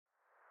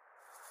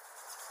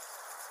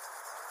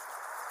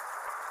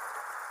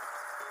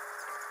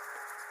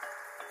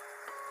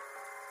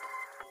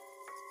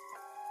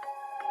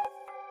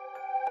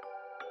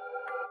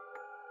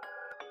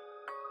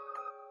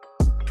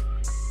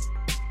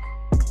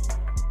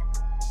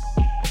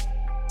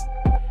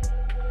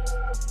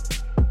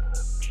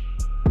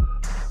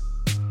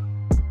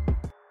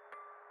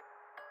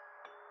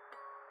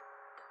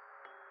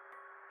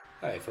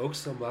Hi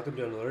folks, and welcome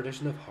to another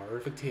edition of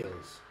Horrific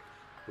Tales.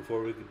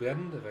 Before we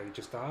begin, if I could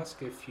just ask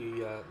if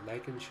you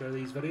like and share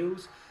these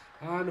videos,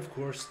 and of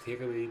course take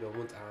a wee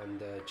moment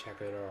and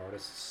check out our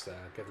artists,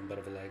 give them a bit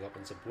of a leg up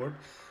and support.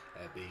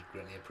 It'd be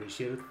greatly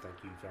appreciated. Thank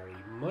you very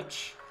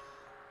much.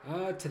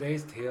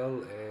 Today's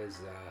tale is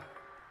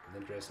an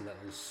interesting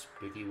little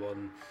spooky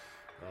one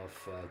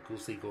of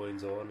ghostly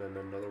goings on in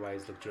an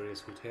otherwise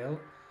luxurious hotel.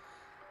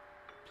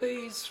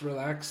 Please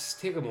relax,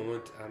 take a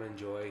moment, and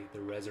enjoy The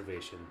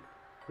Reservation,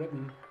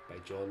 written by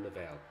John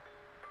Nevel.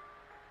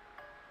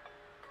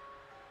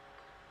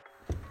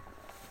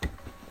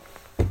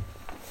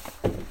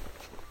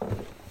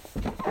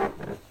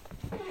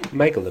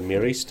 Michael and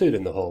Mary stood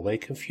in the hallway,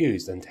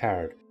 confused and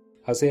tired,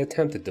 as they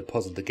attempted to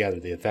puzzle together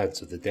the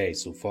events of the day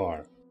so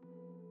far.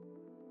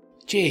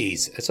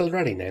 "Geez, it's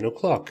already 9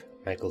 o'clock,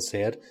 Michael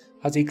said,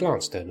 as he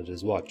glanced down at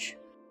his watch.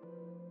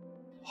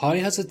 "How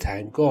has the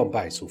time gone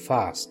by so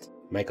fast?"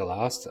 Michael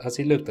asked as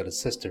he looked at his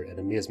sister in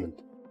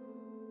amazement.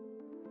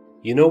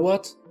 "You know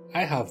what?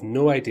 I have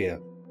no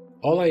idea.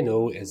 All I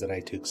know is that I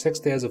took 6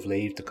 days of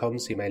leave to come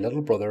see my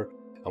little brother,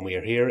 and we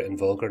are here in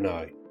Vulgar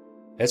now.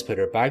 Let's put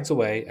our bags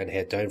away and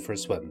head down for a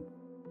swim,"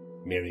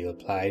 Mary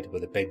replied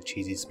with a big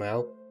cheesy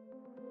smile.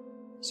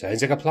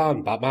 "Sounds like a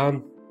plan,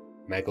 Batman,"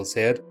 Michael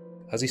said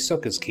as he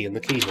stuck his key in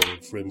the keyhole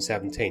of room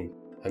 17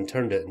 and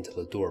turned it until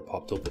the door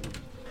popped open.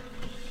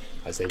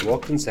 As they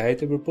walked inside,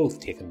 they were both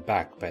taken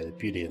back by the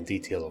beauty and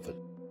detail of it.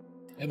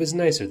 It was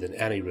nicer than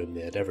any room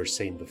they had ever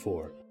seen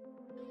before.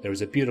 There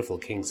was a beautiful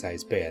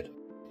king-size bed,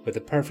 with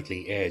a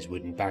perfectly edged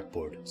wooden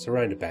backboard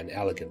surrounded by an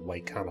elegant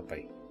white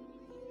canopy.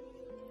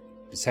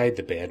 Beside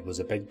the bed was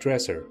a big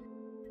dresser,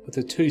 with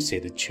a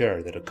two-seated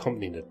chair that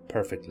accompanied it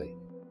perfectly.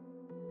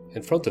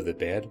 In front of the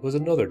bed was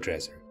another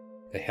dresser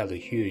that held a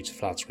huge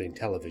flat-screen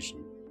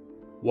television.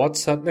 What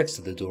sat next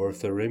to the door of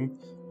the room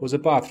was a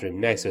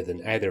bathroom nicer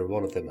than either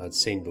one of them had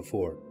seen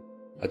before.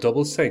 A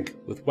double sink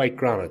with white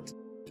granite,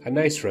 a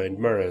nice round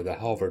mirror that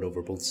hovered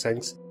over both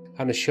sinks,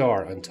 and a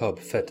shower and tub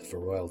fit for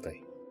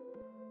royalty.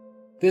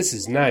 "This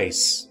is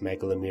nice,"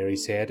 Michael and Mary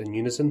said in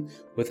unison,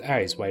 with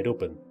eyes wide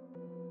open.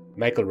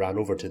 Michael ran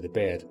over to the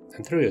bed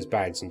and threw his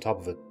bags on top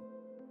of it.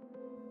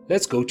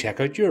 "Let's go check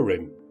out your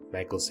room,"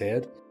 Michael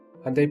said,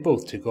 and they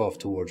both took off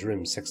towards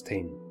room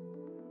 16.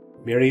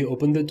 Mary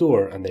opened the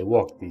door and they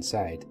walked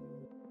inside.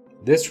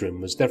 This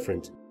room was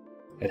different.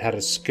 It had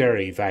a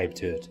scary vibe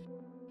to it,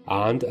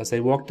 and as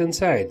they walked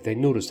inside they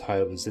noticed how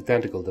it was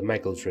identical to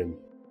Michael's room.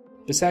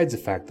 Besides the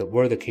fact that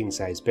where the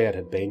king-size bed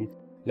had been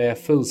lay a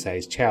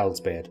full-size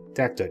child's bed,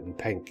 decked out in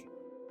pink.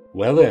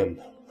 "Well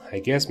then, I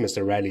guess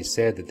Mr. Riley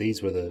said that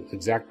these were the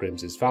exact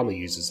rooms his family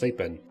used to sleep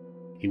in.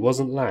 He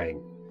wasn't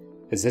lying.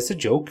 Is this a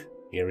joke?"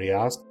 Mary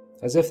asked,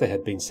 as if they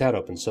had been set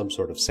up in some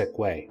sort of sick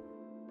way.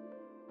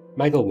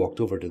 Michael walked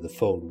over to the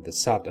phone that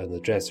sat on the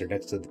dresser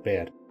next to the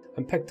bed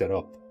and picked it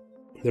up.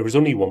 There was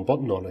only one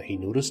button on it, he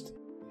noticed,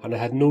 and it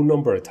had no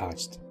number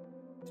attached.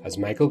 As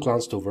Michael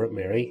glanced over at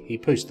Mary, he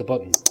pushed the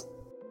button.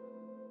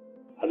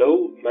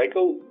 "Hello,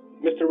 Michael.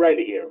 Mr.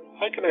 Riley here.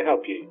 How can I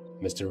help you?"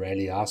 Mr.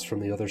 Riley asked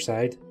from the other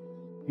side.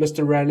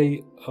 "Mr.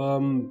 Riley,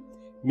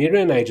 Mira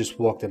and I just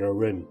walked in our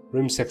room,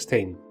 room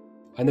 16,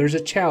 and there's a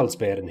child's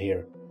bed in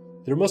here.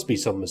 There must be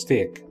some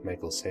mistake,"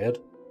 Michael said.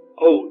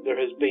 "Oh, there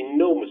has been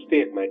no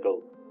mistake,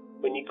 Michael.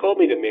 When you called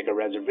me to make a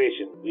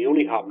reservation, we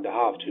only happened to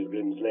have 2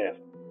 rooms left.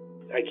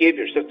 I gave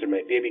your sister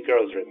my baby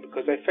girl's room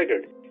because I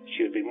figured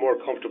she would be more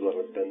comfortable in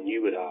it than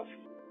you would have.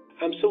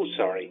 I'm so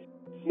sorry.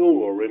 No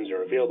more rooms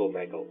are available,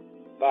 Michael.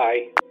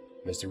 Bye,"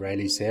 Mr.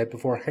 Riley said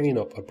before hanging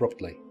up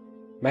abruptly.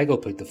 Michael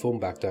put the phone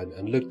back down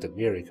and looked at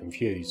Mary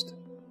confused.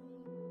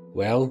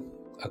 "Well,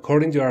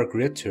 according to our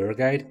great tour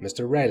guide,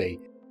 Mr.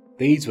 Riley,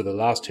 these were the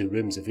last 2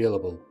 rooms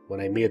available when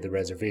I made the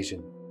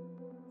reservation.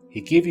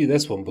 He gave you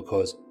this one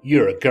because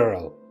you're a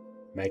girl,"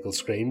 Michael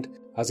screamed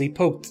as he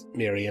poked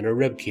Mary in her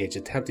ribcage,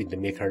 attempting to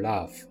make her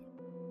laugh.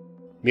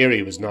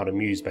 Mary was not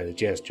amused by the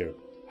gesture.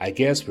 "I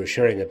guess we're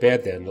sharing a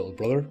bed then, little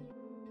brother.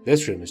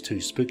 This room is too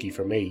spooky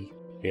for me,"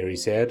 Mary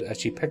said as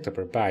she picked up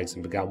her bags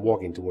and began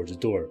walking towards the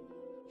door.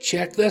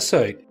 "Check this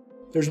out!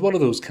 There's one of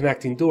those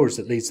connecting doors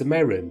that leads to my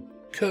room.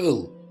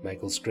 Cool!"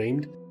 Michael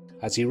screamed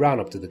as he ran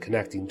up to the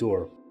connecting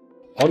door,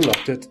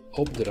 unlocked it,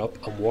 opened it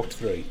up and walked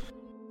through.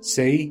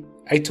 "See?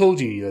 I told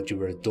you that you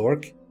were a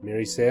dork,"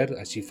 Mary said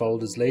as she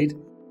followed his lead.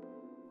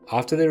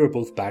 After they were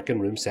both back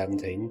in room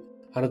 17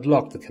 and had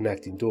locked the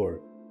connecting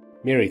door,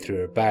 Mary threw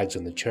her bags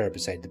on the chair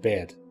beside the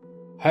bed.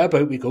 "How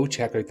about we go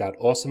check out that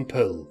awesome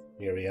pool?"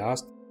 Mary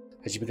asked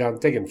as she began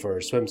digging for her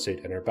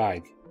swimsuit in her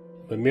bag.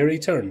 When Mary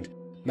turned,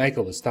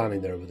 Michael was standing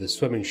there with his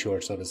swimming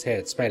shorts on his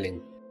head,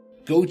 smiling.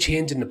 "Go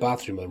change in the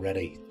bathroom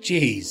already.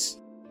 Jeez,"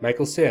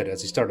 Michael said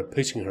as he started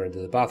pushing her into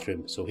the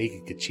bathroom so he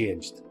could get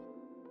changed.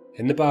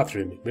 In the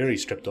bathroom, Mary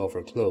stripped off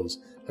her clothes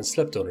and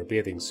slipped on her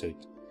bathing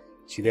suit.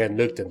 She then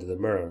looked into the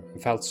mirror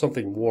and felt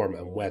something warm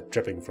and wet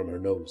dripping from her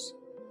nose.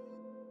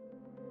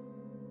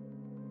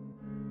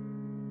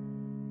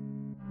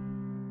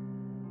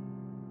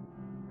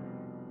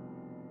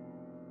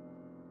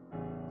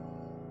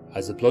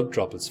 As the blood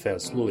droplets fell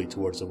slowly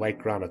towards the white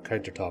granite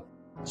countertop,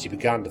 She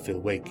began to feel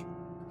weak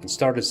and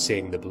started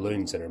seeing the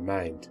balloons in her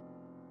mind.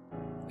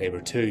 They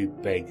were two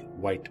big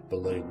white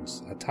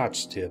balloons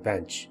attached to a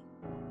bench,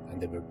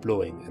 and they were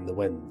blowing in the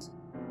wind.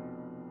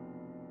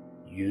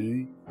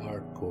 "You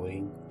are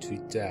going to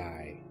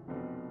die.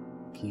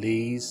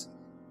 Please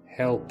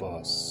help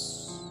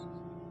us."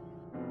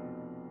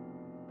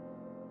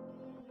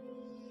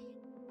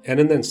 In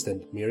an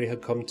instant, Mary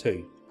had come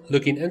to.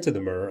 Looking into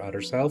the mirror at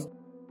herself,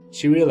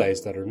 she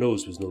realised that her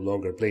nose was no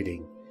longer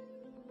bleeding.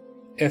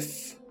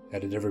 If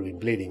it had ever been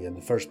bleeding in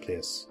the first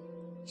place.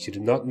 She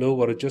did not know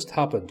what had just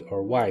happened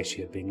or why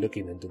she had been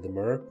looking into the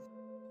mirror.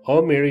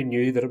 All Mary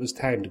knew that it was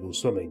time to go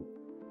swimming.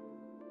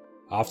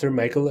 After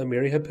Michael and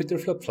Mary had put their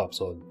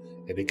flip-flops on,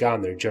 they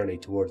began their journey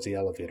towards the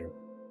elevator.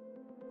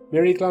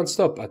 Mary glanced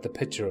up at the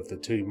picture of the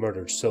two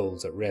murdered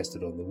souls that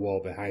rested on the wall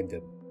behind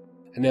them,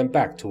 and then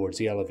back towards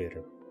the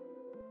elevator.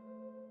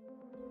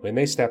 When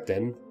they stepped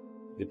in,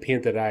 the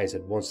painted eyes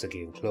had once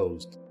again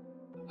closed,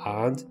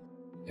 and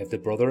if the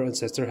brother and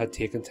sister had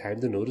taken time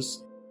to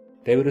notice,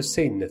 they would have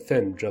seen the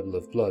thin dribble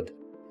of blood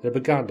that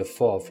began to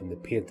fall from the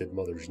painted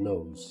mother's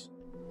nose.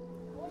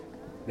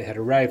 They had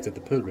arrived at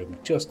the pool room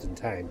just in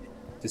time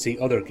to see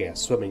other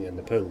guests swimming in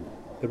the pool.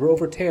 There were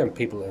over 10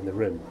 people in the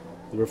room.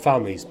 There were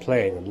families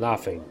playing and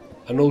laughing,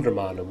 an older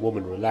man and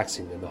woman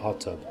relaxing in the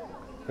hot tub,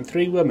 and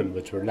 3 women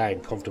which were lying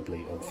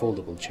comfortably on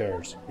foldable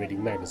chairs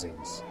reading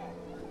magazines.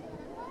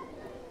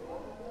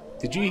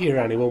 "Did you hear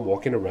anyone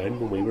walking around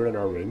when we were in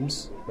our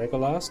rooms?"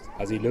 Michael asked,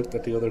 as he looked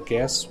at the other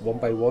guests one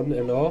by one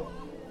in awe.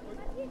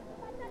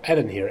 "I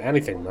didn't hear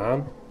anything,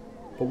 man.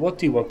 But what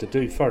do you want to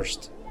do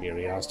first?"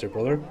 Mary asked her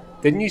brother.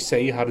 "Didn't you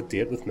say you had a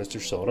date with Mr.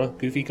 Sauna,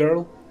 goofy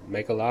girl?"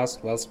 Michael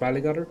asked while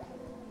smiling at her.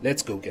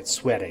 "Let's go get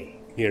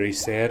sweaty," Mary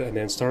said, and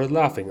then started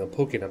laughing and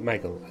poking at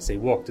Michael as they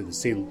walked to the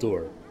sealed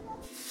door.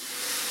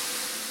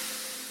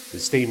 The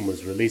steam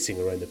was releasing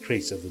around the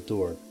crease of the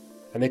door,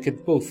 and they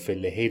could both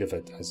feel the heat of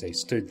it as they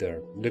stood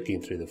there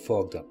looking through the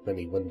fogged-up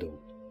mini window.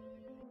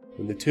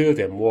 When the two of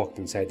them walked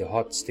inside the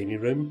hot, steamy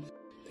room,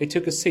 they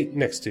took a seat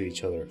next to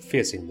each other,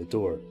 facing the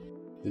door.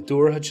 The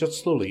door had shut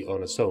slowly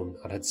on its own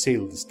and had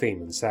sealed the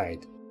steam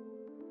inside.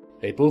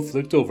 They both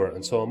looked over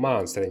and saw a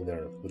man sitting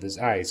there, with his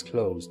eyes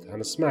closed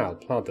and a smile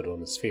planted on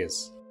his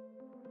face.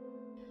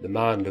 The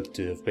man looked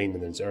to have been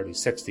in his early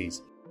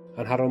 60s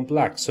and had on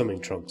black swimming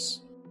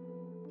trunks.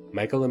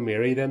 Michael and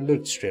Mary then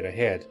looked straight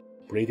ahead,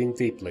 breathing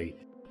deeply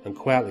and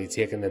quietly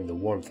taking in the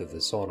warmth of the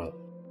sauna.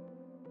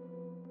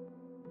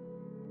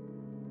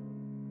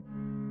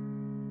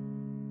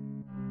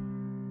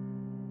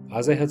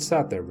 As they had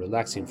sat there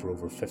relaxing for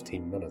over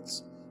 15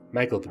 minutes,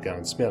 Michael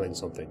began smelling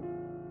something.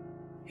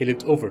 He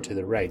looked over to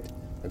the right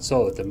and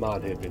saw that the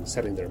man who had been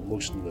sitting there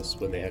motionless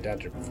when they had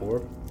entered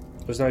before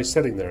was now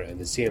sitting there in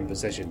the same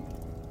position,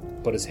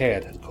 but his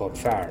head had caught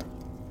fire.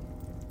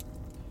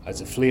 As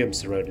the flames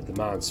surrounded the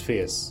man's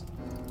face,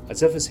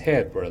 as if his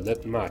head were a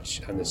lit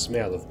match and the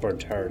smell of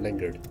burnt hair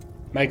lingered,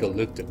 Michael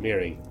looked at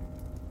Mary.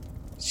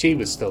 She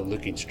was still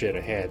looking straight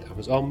ahead and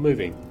was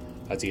unmoving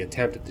as he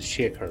attempted to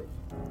shake her.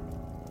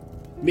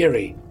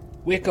 "Mary,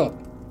 wake up!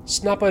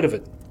 Snap out of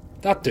it!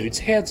 That dude's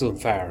head's on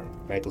fire!"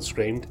 Michael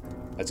screamed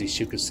as he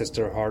shook his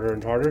sister harder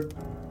and harder.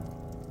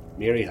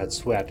 Mary had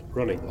sweat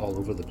running all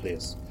over the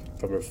place,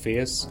 from her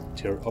face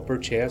to her upper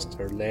chest,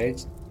 her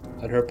legs,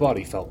 and her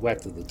body felt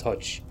wet to the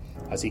touch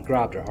as he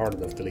grabbed her hard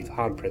enough to leave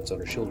handprints on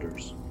her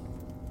shoulders.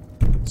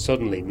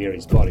 Suddenly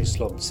Mary's body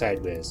slumped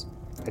sideways,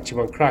 and she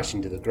went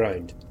crashing to the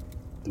ground.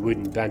 The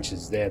wooden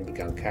benches then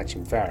began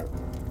catching fire.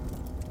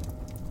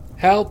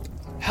 "Help!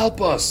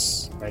 Help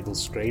us!" Michael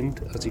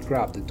screamed as he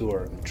grabbed the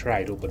door and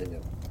tried opening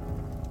it.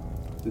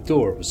 The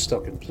door was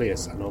stuck in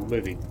place and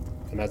unmoving,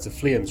 and as the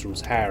flames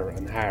rose higher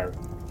and higher,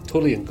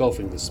 totally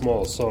engulfing the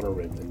small sauna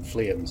room in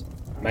flames,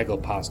 Michael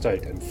passed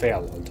out and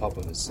fell on top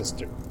of his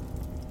sister.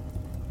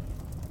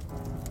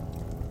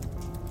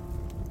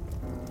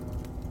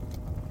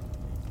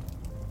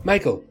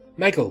 Michael,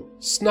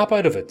 snap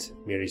out of it!"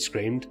 Mary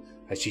screamed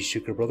as she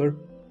shook her brother.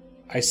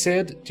 "I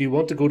said, do you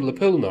want to go to the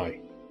pool now?"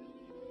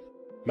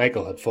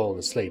 Michael had fallen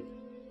asleep.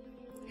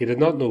 He did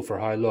not know for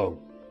how long,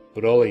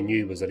 but all he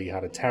knew was that he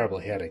had a terrible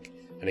headache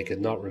and he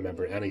could not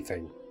remember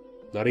anything,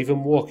 not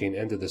even walking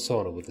into the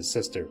sauna with his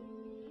sister.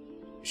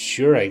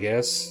 "Sure, I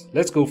guess.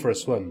 Let's go for a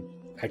swim.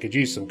 I could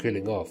use some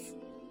cooling off,"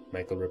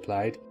 Michael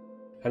replied,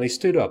 and he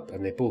stood up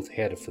and they both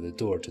headed for the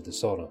door to the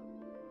sauna.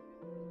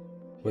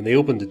 When they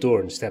opened the door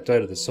and stepped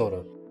out of the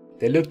sauna,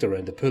 they looked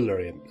around the pool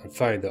area and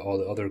found that all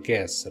the other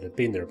guests that had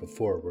been there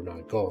before were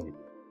now gone.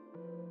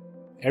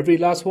 Every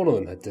last one of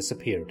them had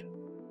disappeared.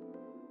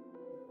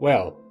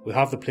 "Well, we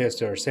have the place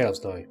to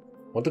ourselves now.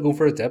 Want to go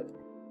for a dip?"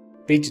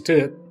 "Beat you to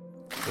it,"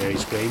 Mary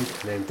screamed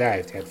and then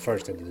dived head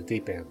first into the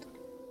deep end.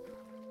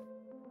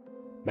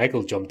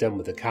 Michael jumped in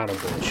with a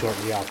cannonball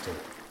shortly after,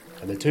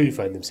 and the two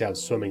found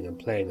themselves swimming and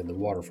playing in the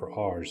water for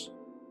hours,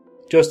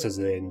 just as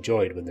they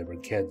enjoyed when they were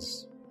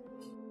kids.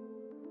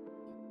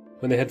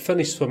 When they had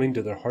finished swimming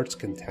to their heart's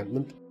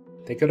contentment,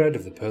 they got out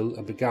of the pool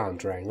and began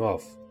drying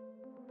off.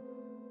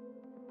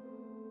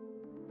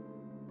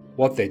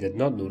 What they did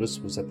not notice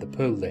was that the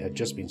pool they had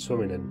just been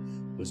swimming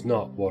in was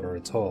not water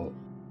at all.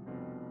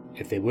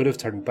 If they would have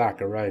turned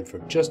back around for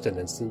just an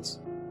instant,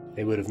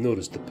 they would have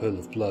noticed the pool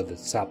of blood that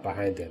sat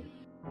behind them.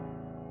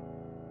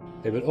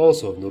 They would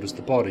also have noticed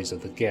the bodies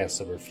of the guests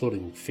that were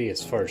floating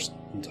face first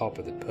on top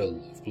of the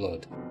pool of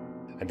blood,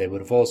 and they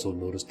would have also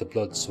noticed the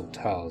blood-soaked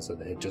towels that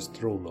they had just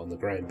thrown on the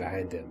ground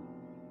behind them.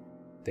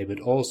 They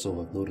would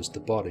also have noticed the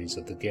bodies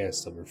of the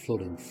guests that were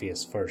floating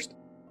face first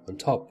on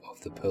top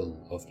of the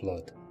pool of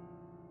blood.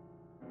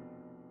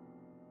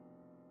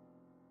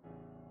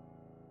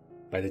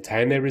 By the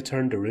time they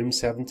returned to room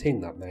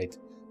 17 that night,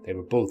 they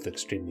were both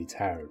extremely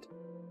tired.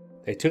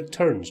 They took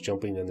turns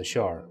jumping in the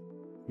shower.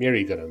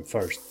 Mary got in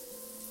first,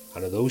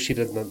 and although she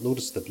did not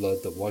notice the blood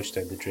that washed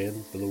down the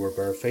drain below her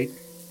bare feet,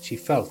 she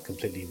felt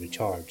completely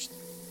recharged,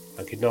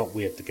 and could not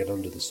wait to get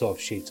under the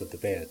soft sheets of the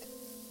bed.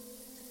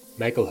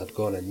 Michael had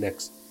gone in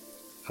next,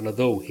 and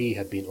although he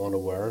had been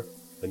unaware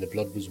when the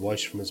blood was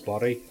washed from his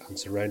body and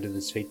surrounded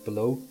his feet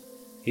below,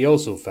 he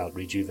also felt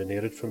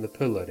rejuvenated from the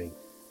pool outing.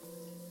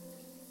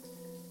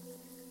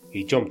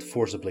 He jumped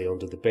forcibly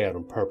onto the bed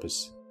on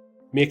purpose,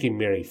 making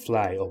Mary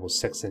fly almost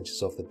 6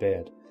 inches off the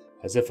bed,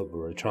 as if it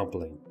were a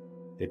trampoline.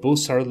 They both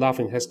started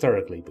laughing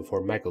hysterically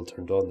before Michael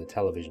turned on the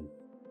television.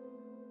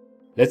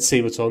 "Let's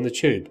see what's on the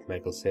tube,"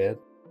 Michael said,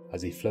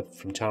 as he flipped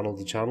from channel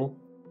to channel.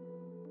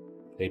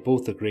 They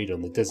both agreed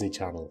on the Disney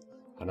Channel,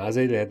 and as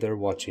they lay there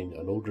watching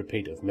an old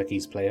repeat of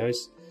Mickey's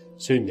Playhouse,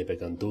 soon they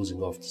began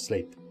dozing off to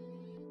sleep.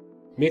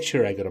 "Make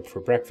sure I get up for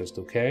breakfast,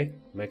 okay?"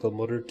 Michael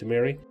muttered to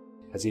Mary,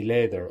 as he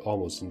lay there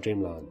almost in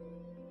dreamland.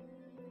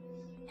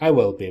 "I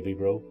will, baby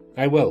bro,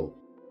 I will,"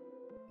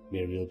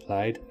 Mary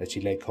replied as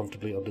she lay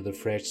comfortably under the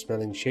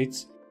fresh-smelling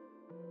sheets.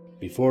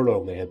 Before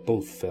long they had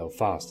both fell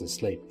fast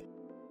asleep.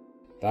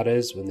 That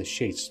is, when the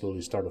sheets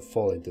slowly started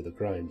falling to the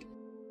ground,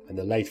 and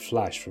the light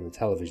flashed from the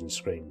television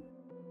screen.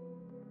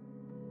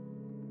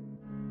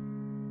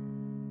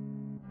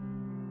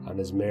 And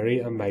as Mary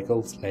and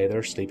Michael lay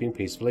there sleeping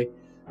peacefully,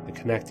 the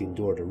connecting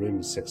door to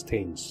room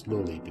 16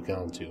 slowly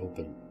began to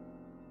open.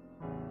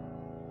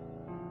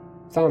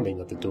 Standing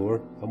at the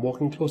door and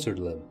walking closer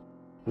to them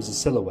was the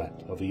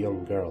silhouette of a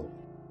young girl,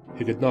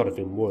 who could not have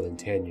been more than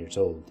 10 years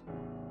old.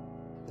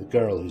 The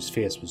girl, whose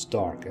face was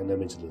dark and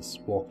imageless,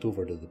 walked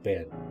over to the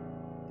bed,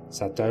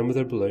 sat down with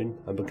her balloon,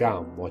 and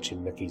began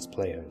watching Mickey's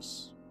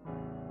Playhouse.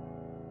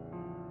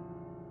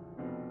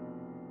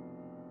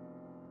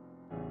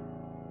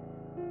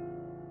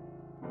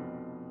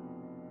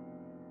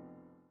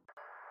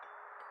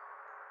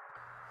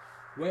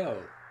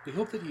 Well, we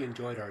hope that you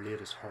enjoyed our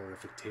latest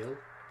horrific tale.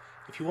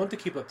 If you want to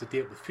keep up to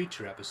date with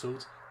future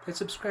episodes, then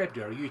subscribe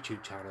to our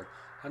YouTube channel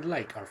and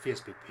like our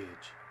Facebook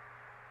page.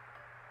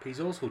 Please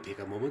also take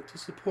a moment to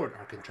support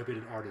our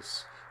contributing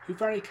artists who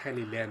very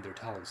kindly lend their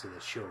talents to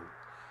this show.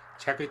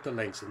 Check out the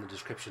links in the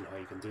description how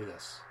you can do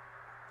this.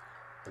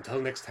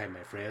 Until next time,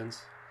 my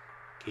friends,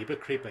 keep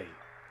it creepy,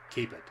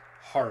 keep it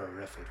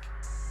horrific.